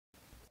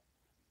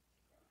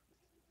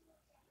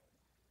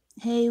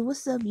Hey,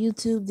 what's up,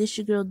 YouTube? This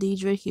your girl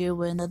Deidre here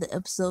with another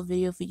episode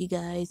video for you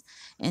guys.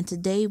 And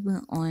today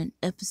we're on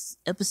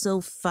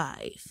episode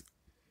 5.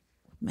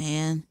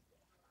 Man,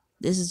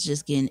 this is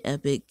just getting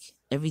epic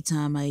every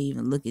time I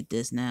even look at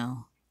this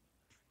now.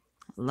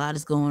 A lot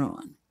is going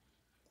on.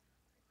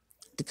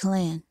 The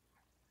clan,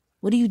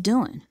 what are you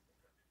doing?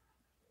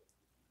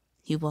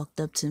 He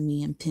walked up to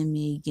me and pinned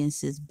me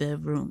against his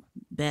bathroom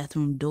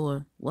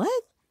door.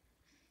 What?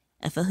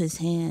 I felt his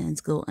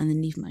hands go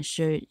underneath my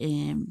shirt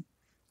and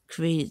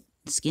created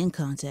skin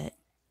contact.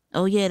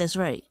 Oh yeah, that's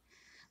right.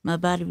 My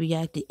body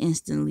reacted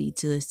instantly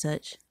to his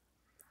touch.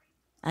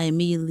 I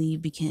immediately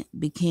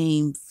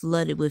became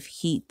flooded with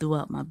heat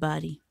throughout my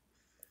body.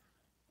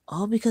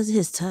 All because of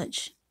his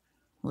touch.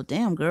 Well,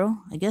 damn,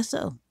 girl, I guess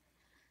so.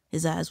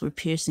 His eyes were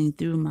piercing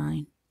through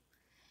mine.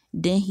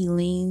 Then he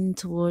leaned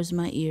towards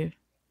my ear.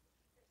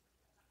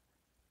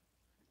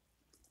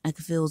 I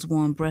could feel his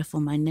warm breath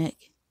on my neck.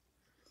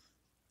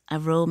 I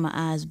rolled my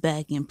eyes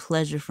back in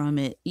pleasure from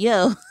it.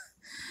 Yo,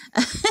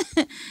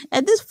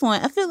 at this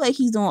point, I feel like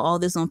he's doing all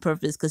this on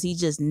purpose because he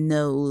just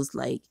knows,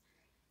 like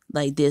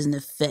there's an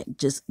effect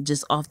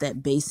just off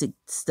that basic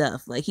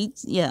stuff.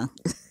 Yeah,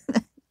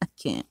 I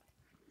can't.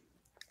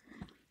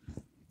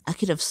 I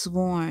could have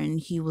sworn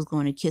he was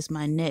going to kiss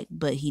my neck,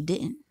 but he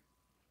didn't.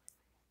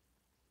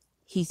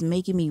 He's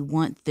making me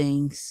want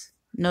things.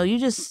 No, you're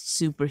just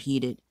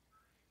superheated.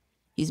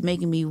 He's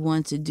making me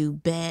want to do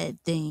bad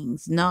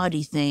things,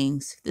 naughty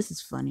things. This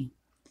is funny.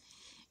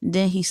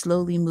 Then he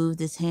slowly moved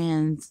his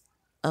hands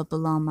up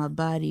along my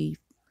body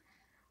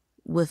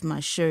with my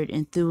shirt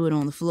and threw it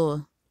on the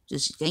floor.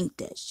 Just yanked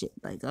that shit.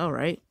 Like, all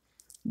right.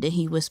 Then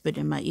he whispered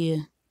in my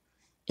ear,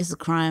 "It's a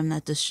crime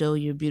not to show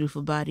your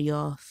beautiful body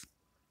off."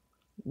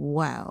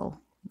 Wow.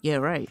 Yeah,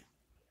 right.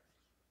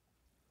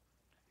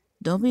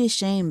 Don't be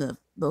ashamed of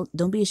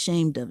don't be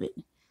ashamed of it,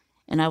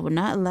 and I will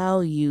not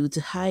allow you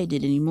to hide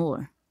it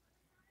anymore.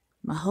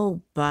 My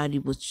whole body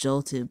was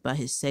jolted by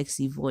his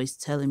sexy voice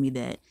telling me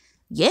that,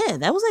 yeah,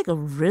 that was like a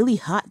really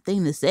hot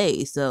thing to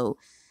say. So,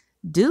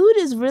 dude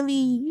is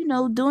really,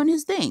 doing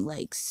his thing,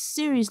 like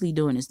seriously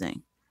doing his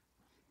thing.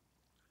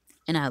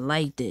 And I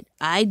liked it.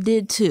 I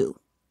did too.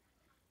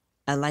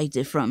 I liked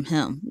it from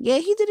him. Yeah,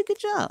 he did a good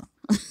job.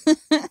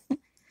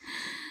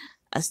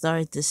 I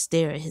started to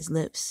stare at his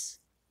lips.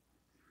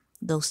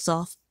 Those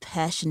soft,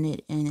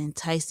 passionate, and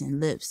enticing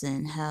lips,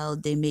 and how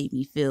they made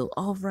me feel.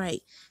 All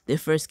right, their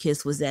first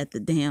kiss was at the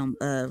damn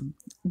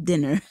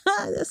dinner.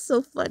 That's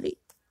so funny.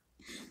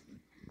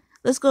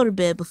 Let's go to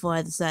bed before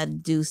I decide to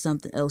do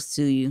something else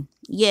to you.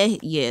 Yeah,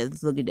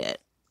 let's look at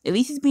that. At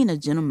least he's being a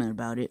gentleman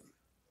about it.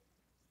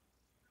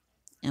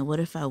 And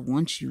what if I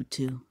want you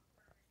to?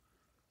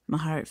 My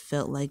heart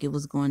felt like it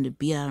was going to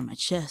beat out of my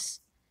chest.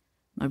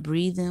 My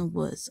breathing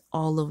was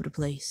all over the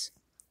place.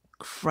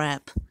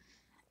 Crap.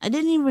 I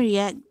didn't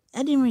react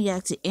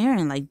to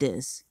Aaron like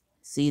this.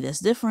 See, that's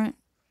different.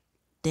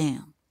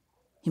 Damn.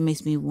 He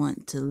makes me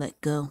want to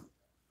let go.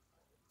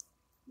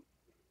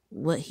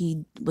 What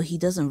he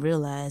doesn't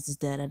realize is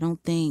that I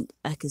don't think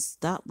I could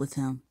stop with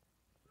him.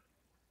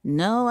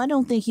 No, I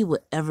don't think he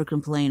would ever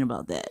complain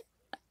about that.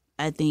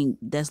 I think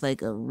that's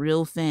like a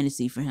real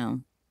fantasy for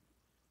him.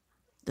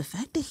 The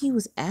fact that he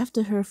was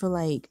after her for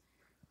like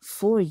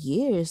 4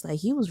 years, like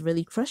he was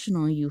really crushing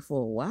on you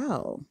for a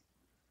while.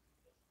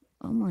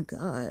 Oh my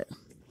God.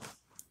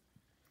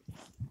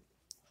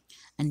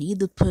 I need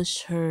to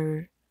push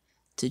her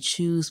to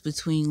choose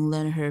between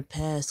letting her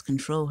past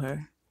control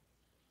her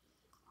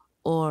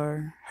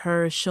or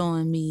her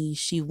showing me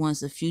she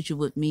wants a future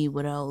with me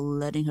without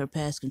letting her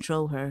past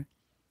control her.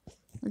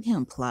 Look at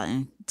him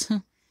plotting.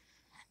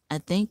 I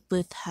think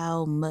with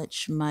how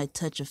much my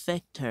touch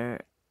affect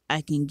her,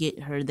 I can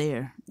get her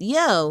there.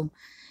 Yo,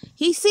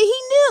 he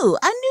knew.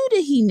 I knew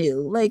that he knew.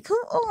 Like, come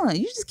on,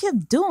 you just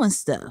kept doing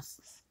stuff.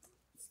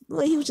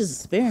 Like he was just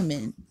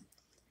experimenting.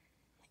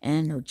 And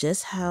I know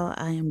just how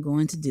I am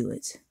going to do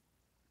it.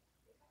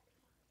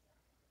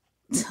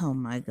 Oh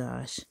my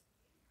gosh.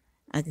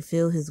 I could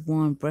feel his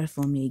warm breath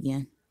on me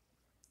again.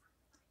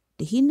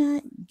 Did he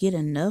not get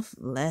enough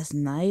last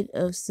night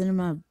of sending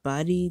my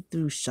body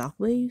through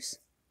shockwaves?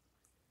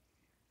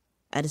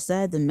 I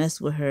decided to mess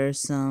with her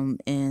some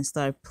and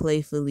start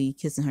playfully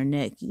kissing her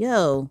neck.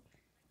 Yo,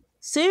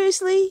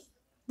 seriously?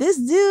 This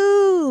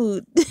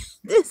dude.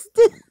 This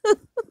dude.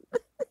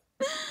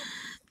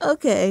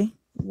 Okay.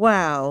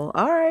 Wow.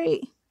 All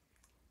right.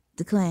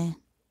 The clan.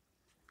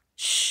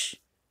 Shh.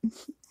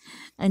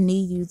 I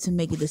need you to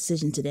make a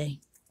decision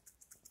today.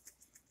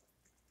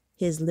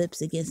 His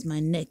lips against my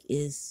neck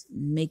is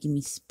making me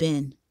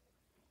spin.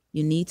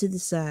 You need to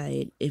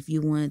decide if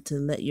you want to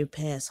let your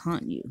past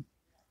haunt you.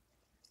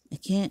 I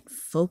can't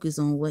focus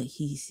on what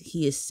he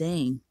is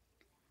saying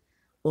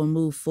or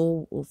move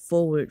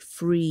forward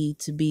free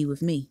to be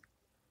with me.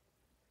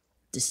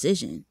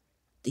 Decision.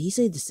 Did he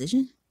say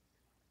decision?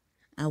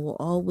 I will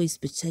always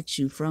protect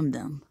you from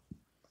them.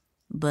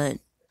 But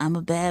I'm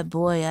a bad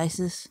boy,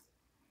 Isis.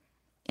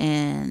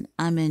 And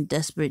I'm in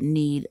desperate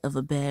need of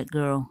a bad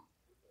girl.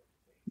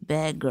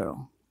 Bad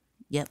girl.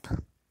 Yep.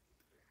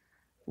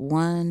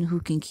 one who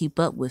can keep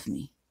up with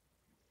me.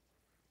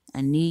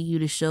 I need you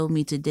to show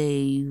me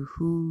today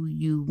who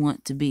you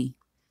want to be.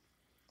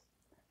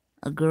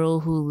 A girl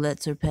who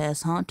lets her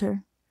past haunt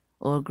her,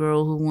 or a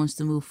girl who wants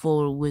to move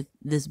forward with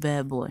this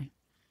bad boy.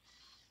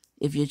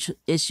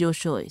 It's your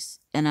choice,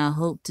 and I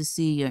hope to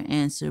see your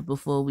answer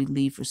before we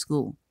leave for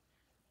school.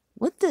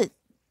 What the?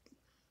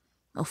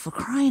 Oh, for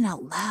crying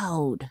out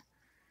loud.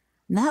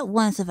 Not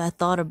once have I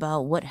thought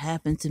about what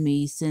happened to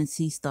me since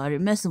he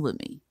started messing with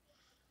me.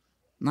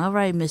 All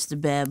right,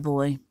 Mr. Bad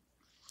Boy.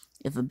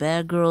 If a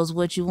bad girl's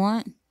what you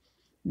want,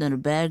 then a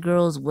bad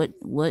girl's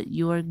what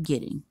you are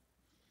getting.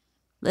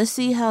 Let's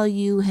see how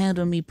you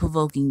handle me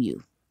provoking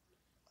you.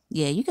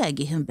 Yeah, you gotta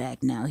get him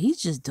back now.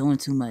 He's just doing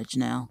too much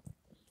now.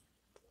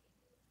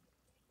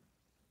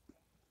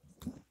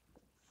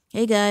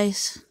 Hey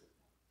guys,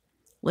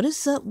 what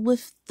is up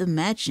with the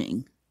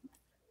matching?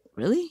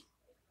 Really?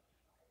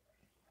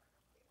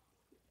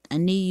 I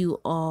need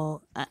you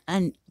all.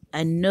 I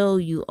know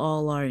you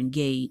all are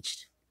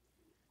engaged,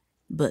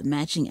 but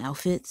matching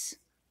outfits?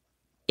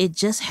 It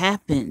just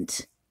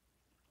happened.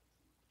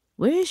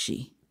 Where is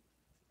she?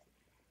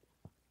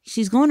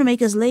 She's going to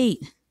make us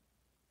late.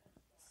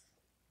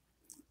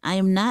 I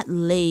am not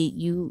late.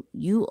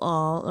 You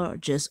all are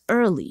just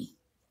early.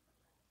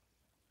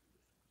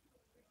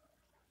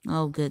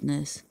 Oh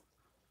goodness.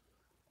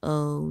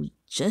 Oh,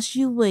 just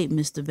you wait,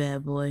 Mr.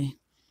 Bad Boy.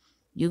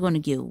 You're going to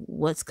get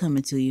what's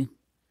coming to you.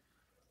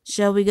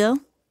 Shall we go?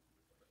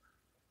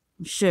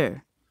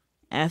 Sure.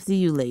 After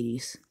you,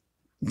 ladies.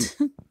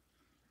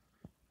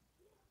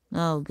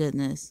 Oh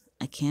goodness.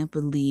 I can't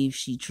believe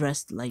she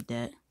dressed like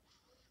that.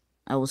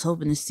 I was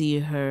hoping to see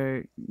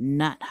her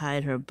not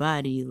hide her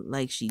body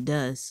like she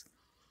does.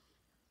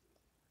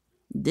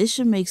 This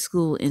should make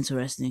school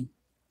interesting.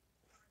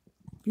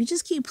 You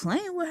just keep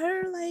playing with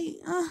her like,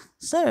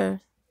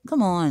 sir,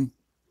 come on.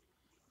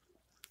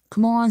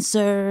 Come on,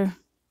 sir.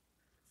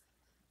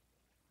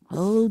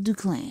 Oh,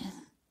 Duclan.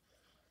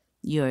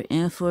 You're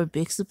in for a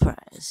big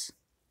surprise.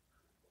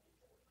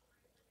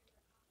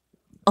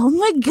 Oh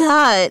my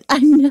god, I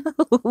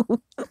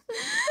know.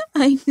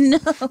 I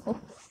know.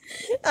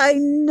 I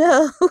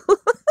know.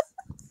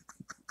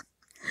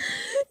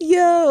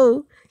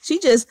 Yo, she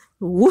just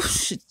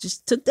whoosh,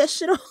 just took that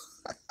shit off.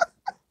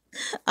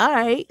 All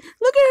right,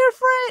 look at her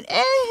friend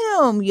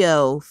and him.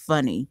 Yo,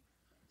 funny.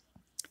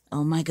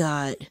 Oh my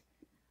god,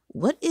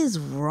 what is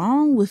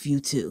wrong with you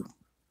two?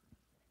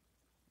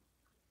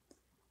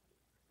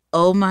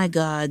 Oh my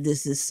god,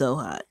 this is so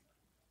hot.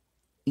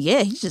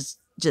 Yeah, he just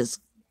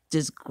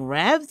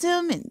grabbed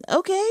him and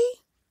okay.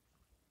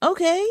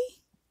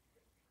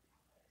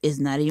 It's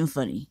not even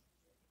funny.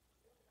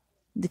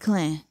 The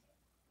clan.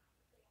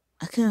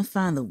 I couldn't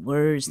find the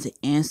words to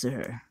answer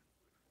her.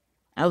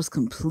 I was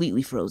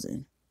completely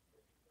frozen.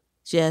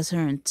 She has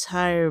her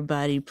entire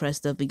body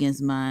pressed up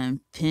against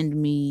mine,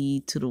 pinning me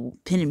to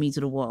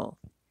the wall.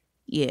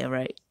 Yeah,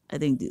 right. I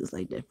think dudes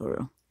like that for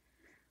real.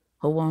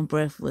 Her warm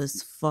breath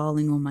was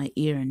falling on my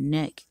ear and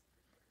neck.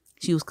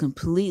 She was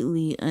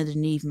completely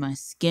underneath my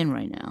skin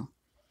right now.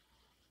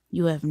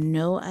 You have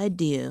no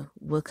idea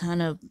what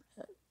kind of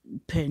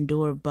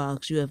Pandora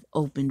box you have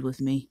opened with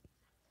me.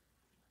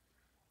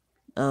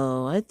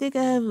 Oh, I think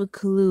I have a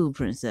clue,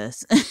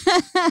 princess.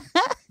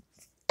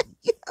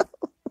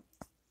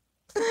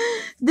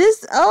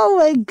 Oh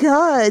my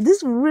god,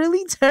 this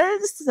really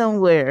turned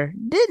somewhere,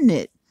 didn't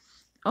it?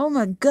 Oh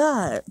my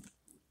god.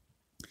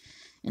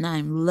 And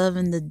I'm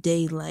loving the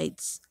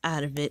daylights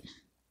out of it.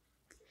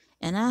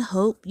 And I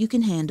hope you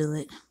can handle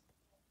it.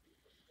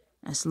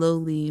 I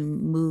slowly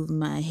move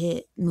my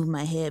head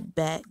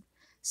back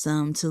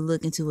some to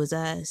look into his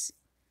eyes.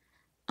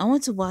 I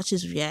want to watch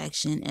his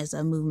reaction as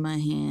I move my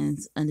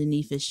hands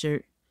underneath his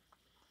shirt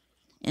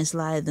and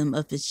slide them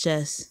up his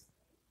chest.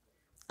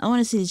 I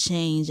want to see the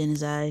change in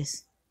his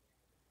eyes.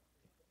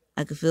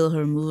 I could feel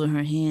her moving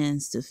her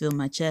hands to feel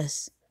my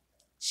chest.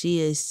 She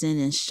is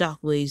sending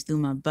shockwaves through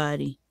my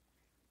body.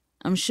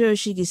 I'm sure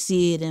she could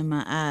see it in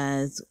my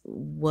eyes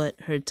what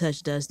her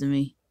touch does to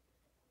me.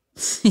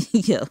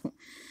 Yo,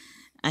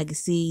 I could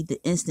see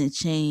the instant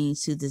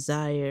change to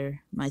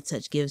desire my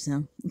touch gives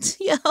him.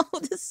 Yo,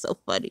 this is so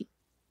funny.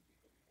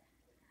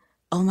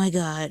 Oh my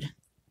god.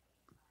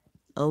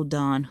 Oh,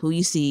 Dawn, who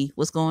you see?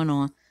 What's going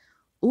on?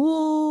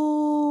 Ooh.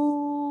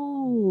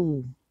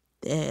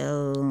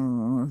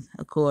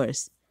 Of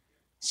course.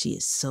 She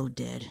is so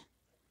dead.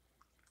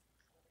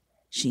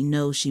 She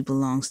knows she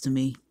belongs to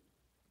me.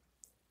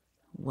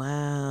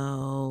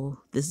 Wow.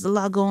 This is a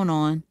lot going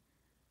on.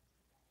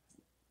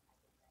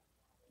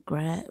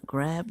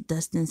 Grab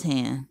Dustin's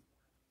hand.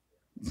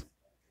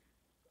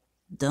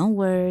 Don't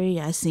worry,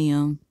 I see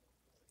him.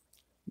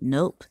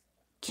 Nope.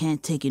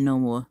 Can't take it no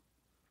more.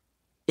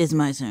 It's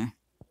my turn.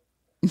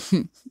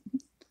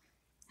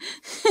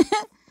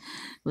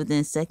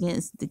 Within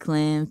seconds, the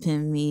clan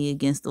pinned me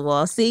against the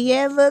wall. See,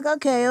 yeah, look,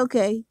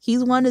 okay.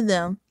 He's one of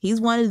them.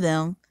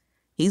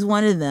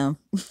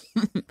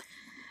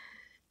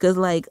 Cause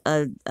like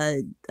a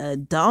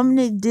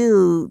dominant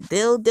dude,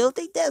 they'll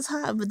think that's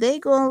hot, but they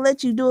ain't gonna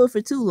let you do it for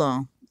too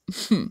long.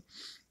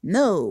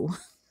 No.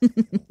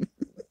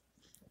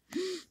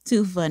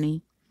 Too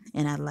funny.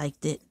 And I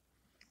liked it.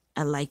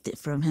 I liked it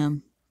from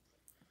him.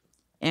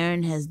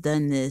 Aaron has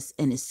done this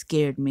and it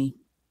scared me.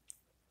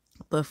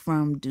 But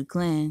from the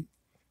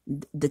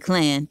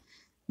clan,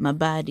 my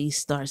body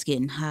starts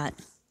getting hot.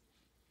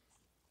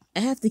 I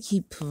have to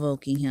keep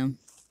provoking him.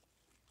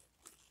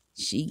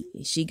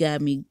 She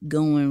got me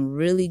going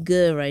really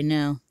good right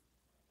now.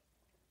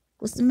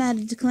 What's the matter,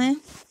 Declan?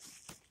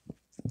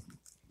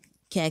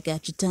 Cat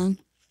got your tongue?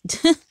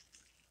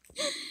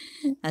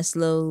 I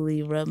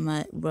slowly rub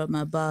my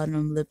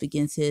bottom lip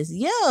against his.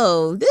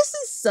 Yo, this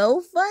is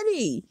so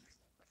funny.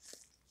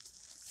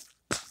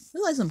 It's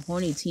like some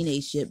horny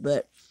teenage shit,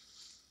 but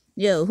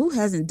yo, who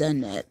hasn't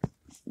done that?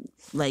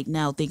 Like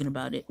now thinking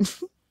about it.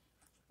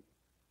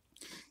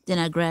 Then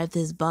I grabbed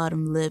his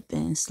bottom lip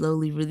and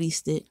slowly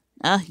released it.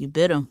 Ah, you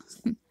bit him.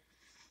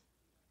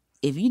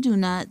 If you do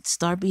not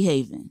start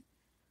behaving,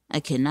 I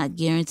cannot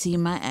guarantee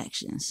my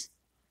actions.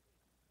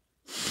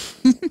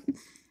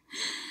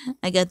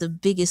 I got the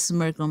biggest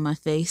smirk on my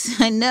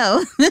face. I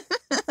know.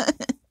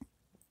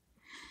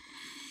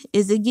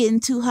 Is it getting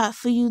too hot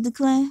for you,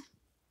 Declan?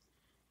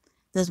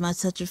 Does my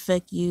touch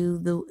affect you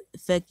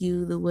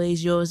the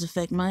ways yours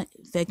affect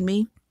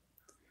me?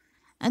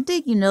 I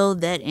think you know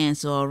that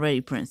answer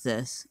already,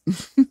 princess.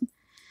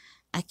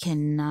 I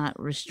cannot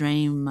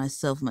restrain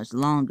myself much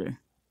longer.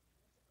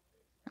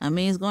 I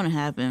mean, it's going to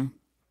happen.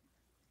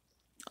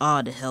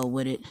 Oh, the hell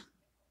with it.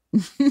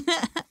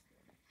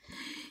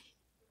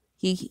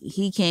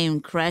 He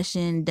came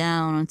crashing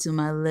down onto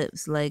my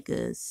lips like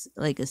a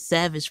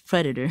savage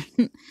predator,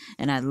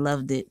 and I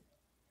loved it.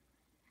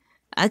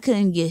 I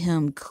couldn't get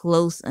him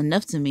close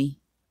enough to me.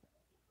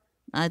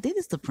 I think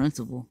it's the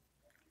principal.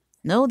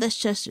 No, that's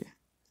Chester.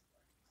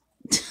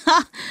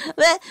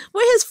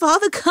 Where his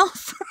father come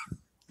from?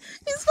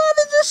 His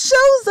father just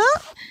shows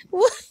up.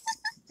 What?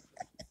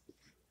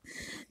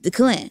 The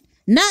clan,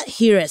 not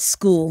here at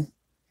school.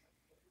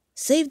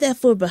 Save that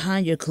for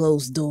behind your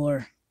closed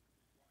door.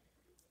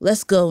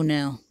 Let's go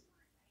now.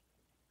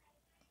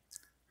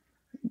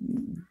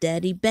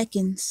 Daddy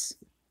beckons.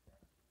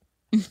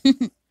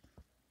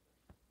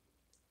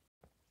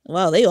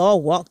 Wow, they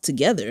all walk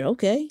together.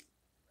 Okay.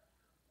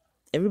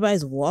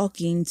 Everybody's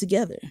walking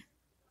together.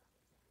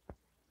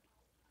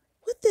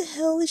 What the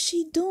hell is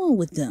she doing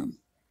with them?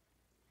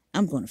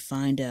 I'm going to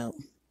find out.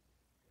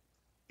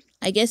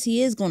 I guess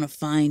he is going to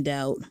find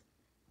out.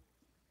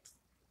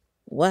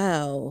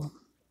 Wow.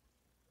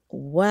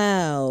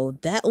 Wow,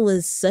 that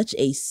was such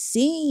a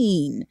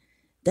scene.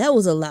 That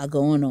was a lot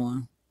going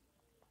on.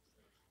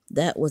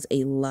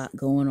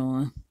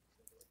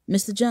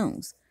 Mr.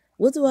 Jones,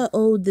 what do I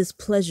owe this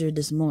pleasure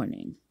this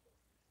morning?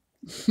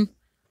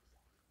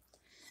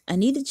 I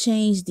need to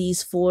change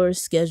these 4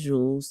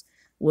 schedules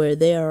where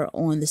they are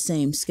on the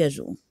same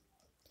schedule.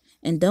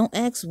 And don't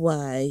ask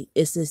why,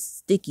 it's a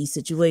sticky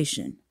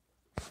situation.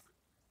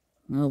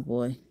 Oh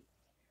boy.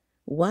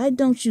 Why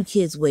don't you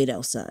kids wait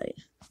outside?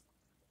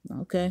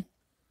 Okay.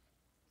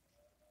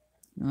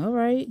 All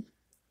right.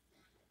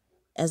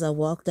 As I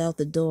walked out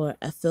the door,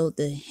 I felt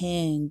the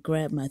hand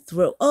grab my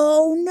throat.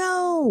 Oh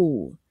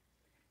no!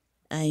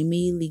 I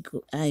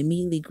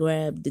immediately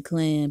grabbed the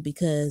clan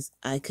because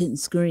I couldn't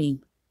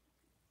scream.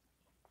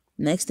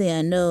 Next thing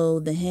I know,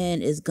 the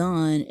hand is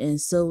gone,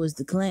 and so is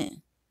the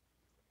clan.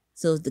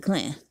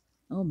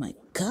 Oh my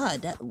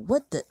God!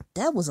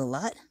 That was a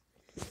lot.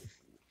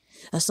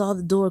 I saw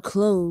the door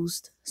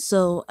closed,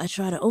 so I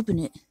tried to open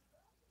it.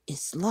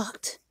 It's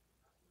locked.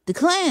 The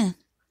clan!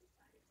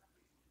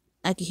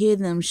 I could hear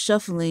them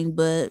shuffling,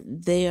 but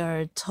they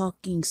are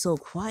talking so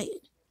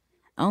quiet.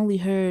 I only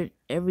heard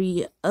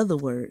every other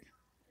word.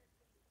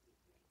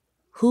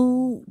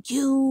 Who,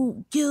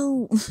 you,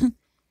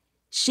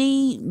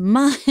 she,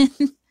 mine,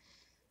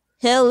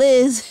 hell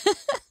is.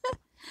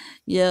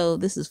 Yo,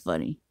 this is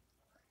funny.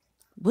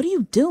 What are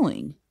you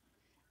doing?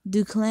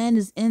 Duclan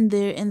is in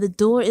there and the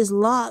door is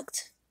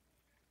locked.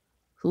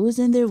 Who is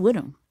in there with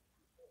him?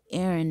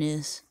 Aaron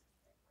is.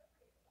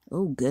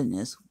 Oh,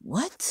 goodness.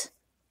 What?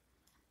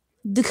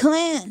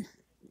 Duclan.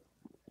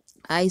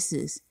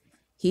 Isis.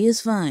 He is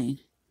fine.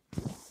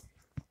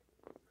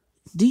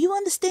 Do you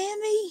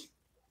understand me?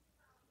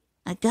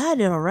 I got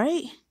it, all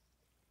right?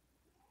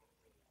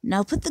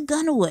 Now put the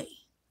gun away.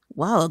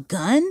 Wow, a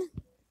gun?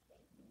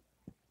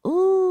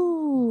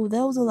 Ooh,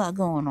 that was a lot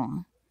going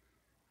on.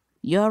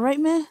 You all right,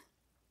 man?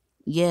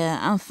 Yeah,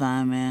 I'm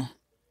fine, man.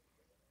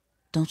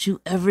 Don't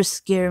you ever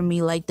scare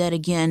me like that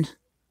again.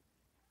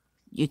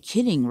 You're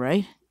kidding,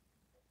 right?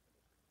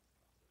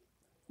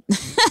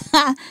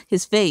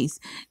 His face.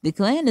 The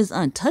clan is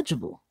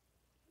untouchable.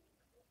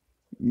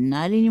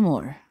 Not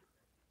anymore.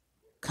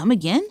 Come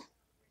again?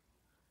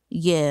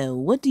 Yeah,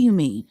 what do you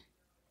mean?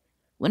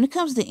 When it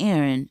comes to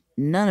Aaron,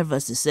 none of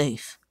us is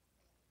safe.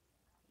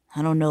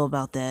 I don't know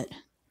about that.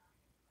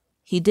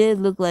 He did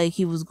look like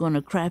he was going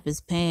to crap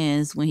his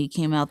pants when he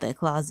came out that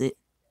closet.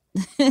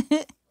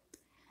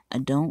 I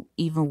don't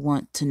even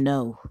want to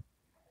know.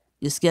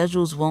 Your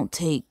schedules won't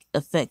take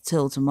effect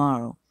till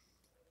tomorrow.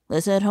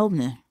 Let's head home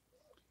then.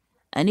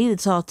 I need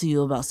to talk to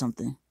you about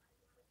something.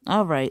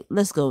 All right,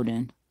 let's go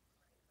then.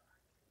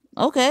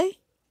 Okay,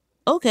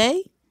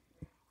 okay.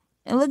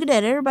 And look at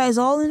that, everybody's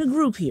all in a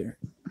group here.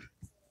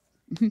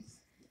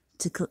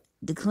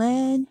 The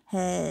clan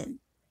had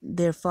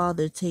their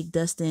father take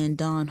Dustin and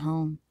Dawn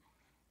home.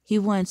 He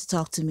wanted to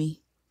talk to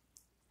me.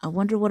 I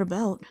wonder what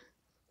about.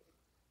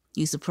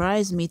 You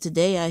surprised me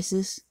today,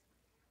 Isis.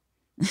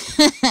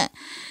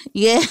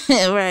 Yeah,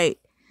 right.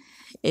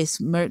 A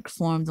smirk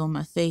formed on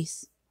my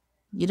face.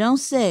 You don't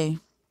say.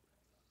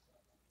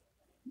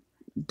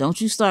 Don't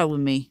you start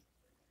with me.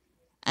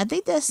 I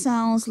think that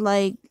sounds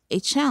like a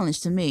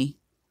challenge to me.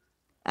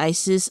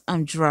 Isis,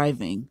 I'm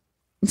driving.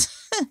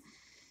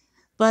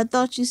 But I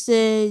thought you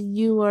said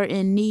you are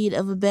in need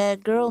of a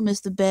bad girl,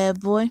 Mr. Bad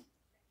Boy.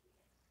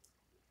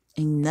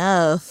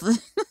 Enough.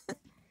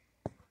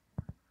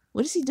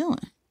 What is he doing?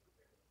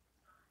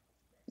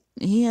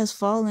 He has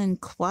fallen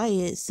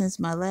quiet since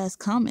my last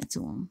comment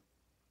to him.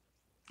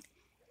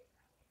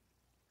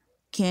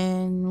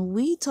 Can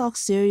we talk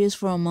serious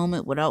for a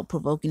moment without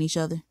provoking each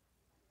other?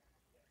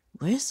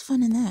 Where's the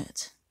fun in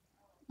that?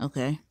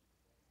 Okay.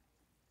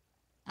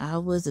 I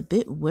was a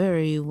bit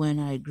wary when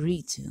I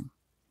agreed to.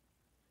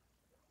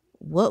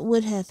 What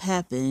would have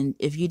happened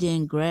if you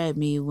didn't grab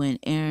me when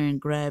Aaron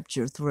grabbed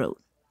your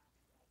throat?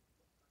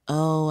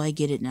 Oh, I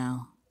get it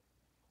now.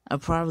 I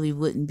probably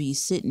wouldn't be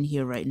sitting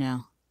here right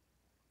now.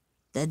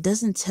 That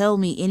doesn't tell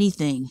me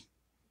anything.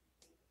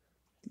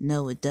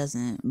 No, it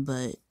doesn't,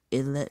 but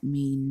it let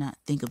me not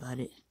think about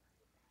it.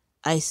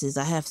 Isis,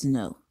 I have to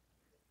know.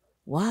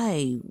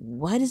 Why?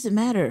 Why does it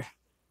matter?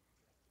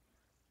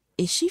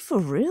 Is she for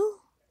real?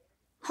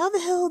 How the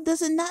hell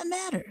does it not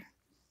matter?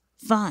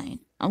 Fine,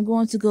 I'm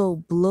going to go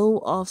blow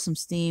off some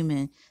steam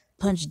and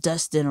punch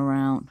Dustin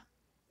around.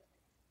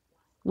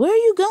 Where are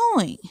you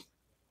going?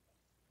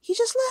 He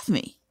just left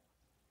me.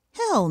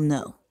 Hell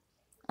no.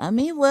 I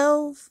mean,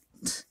 well,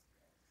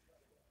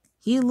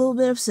 he a little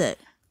bit upset.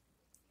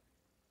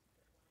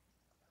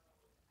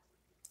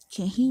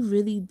 Can he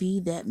really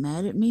be that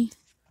mad at me?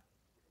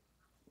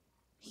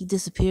 He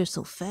disappeared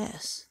so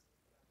fast.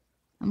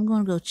 I'm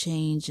gonna go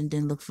change and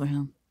then look for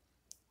him.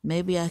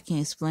 Maybe I can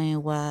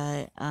explain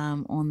why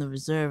I'm on the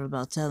reserve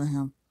about telling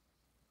him.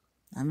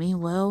 I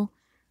mean, well,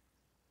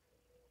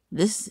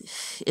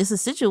 this is a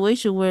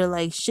situation where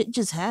like shit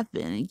just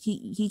happened.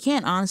 He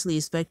can't honestly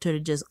expect her to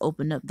just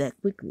open up that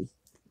quickly.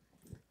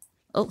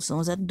 Oh,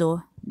 someone's at the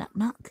door. Knock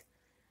knock.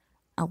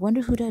 I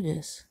wonder who that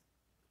is.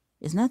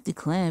 It's not the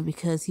clan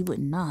because he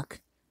wouldn't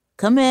knock.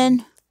 Come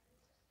in.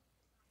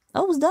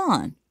 Oh, it's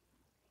Dawn.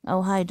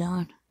 Oh, hi,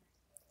 Dawn.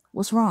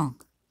 What's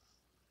wrong?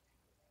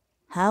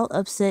 How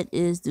upset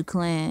is the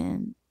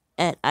clan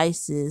at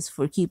Isis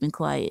for keeping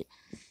quiet?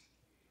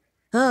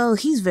 Oh,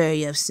 he's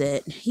very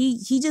upset. He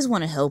just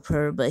want to help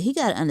her, but he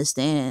gotta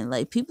understand,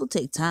 like, people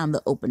take time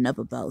to open up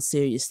about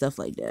serious stuff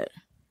like that.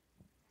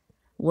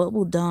 What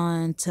will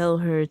Dawn tell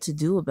her to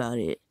do about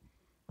it?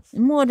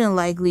 More than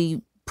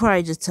likely,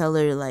 probably just tell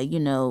her, like,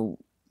 you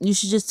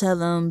should just tell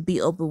him,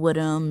 be open with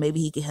him, maybe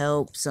he can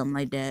help, something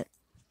like that.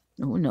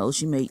 Who knows?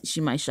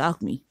 She might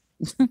shock me.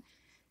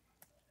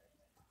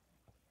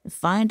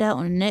 Find out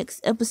on the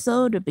next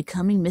episode of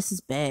Becoming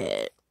Mrs.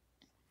 Bad.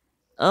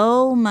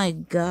 Oh my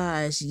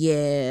gosh,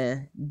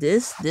 yeah.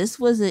 This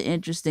was an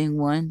interesting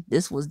one.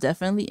 This was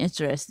definitely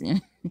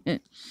interesting.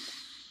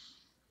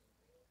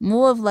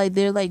 More of like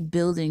they're like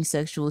building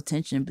sexual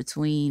tension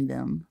between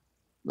them.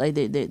 Like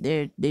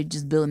they're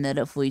just building that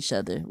up for each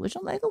other, which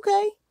I'm like,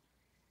 okay.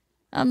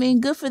 I mean,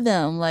 good for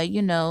them. Like,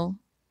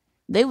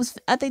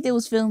 I think they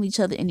was feeling each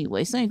other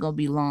anyway, so it ain't gonna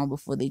be long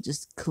before they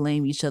just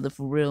claim each other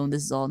for real and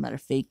this is all not a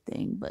fake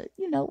thing. But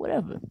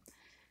whatever.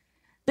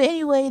 But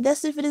anyway,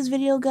 that's it for this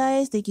video,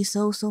 guys. Thank you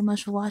so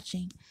much for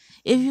watching.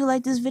 If you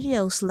like this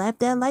video, slap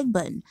that like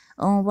button.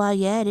 Oh, and while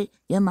you're at it,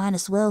 you might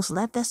as well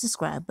slap that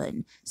subscribe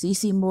button so you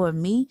see more of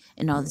me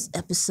and all this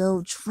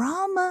episode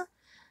drama.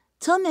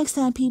 Till next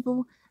time,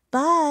 people.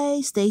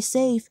 Bye. Stay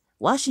safe.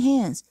 Wash your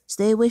hands.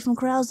 Stay away from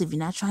crowds if you're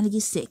not trying to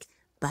get sick.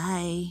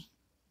 Bye.